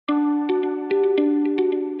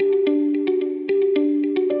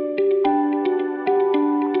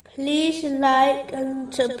like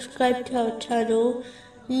and subscribe to our channel.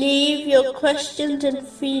 Leave your questions and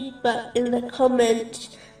feedback in the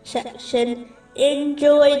comments section.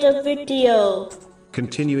 Enjoy the video.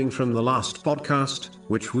 Continuing from the last podcast,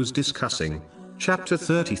 which was discussing chapter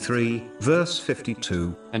 33, verse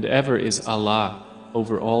 52. And ever is Allah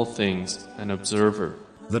over all things an observer.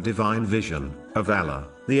 The divine vision of Allah,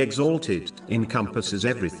 the Exalted, encompasses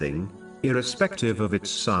everything, irrespective of its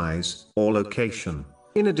size or location.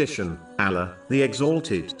 In addition, Allah, the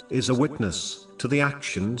Exalted, is a witness to the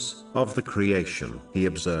actions of the creation. He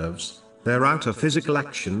observes their outer physical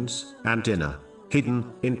actions and inner,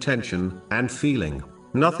 hidden intention and feeling.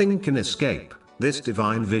 Nothing can escape this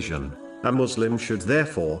divine vision. A Muslim should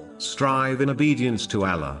therefore strive in obedience to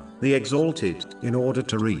Allah, the Exalted, in order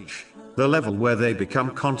to reach the level where they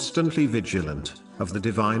become constantly vigilant of the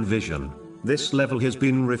divine vision. This level has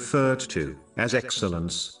been referred to as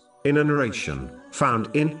excellence in a narration found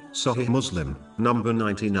in Sahih Muslim, number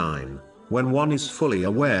 99. When one is fully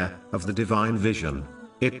aware of the divine vision,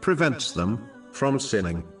 it prevents them from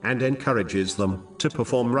sinning and encourages them to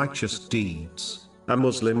perform righteous deeds. A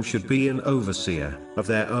Muslim should be an overseer of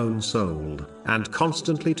their own soul and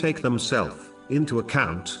constantly take themselves into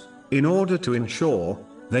account in order to ensure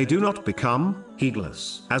they do not become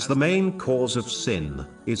heedless. As the main cause of sin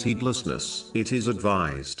is heedlessness, it is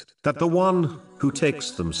advised that the one who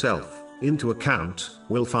takes themselves into account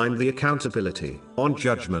will find the accountability on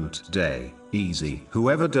Judgment Day easy.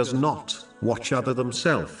 Whoever does not watch other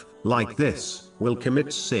themselves like this will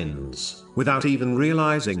commit sins without even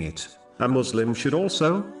realizing it. A Muslim should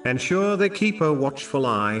also ensure they keep a watchful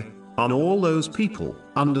eye on all those people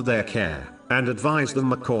under their care, and advise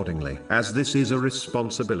them accordingly, as this is a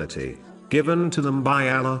responsibility given to them by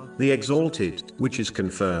Allah, the Exalted, which is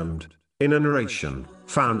confirmed in a narration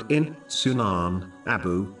found in Sunan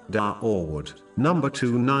Abu Dawud, number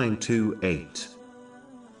 2928.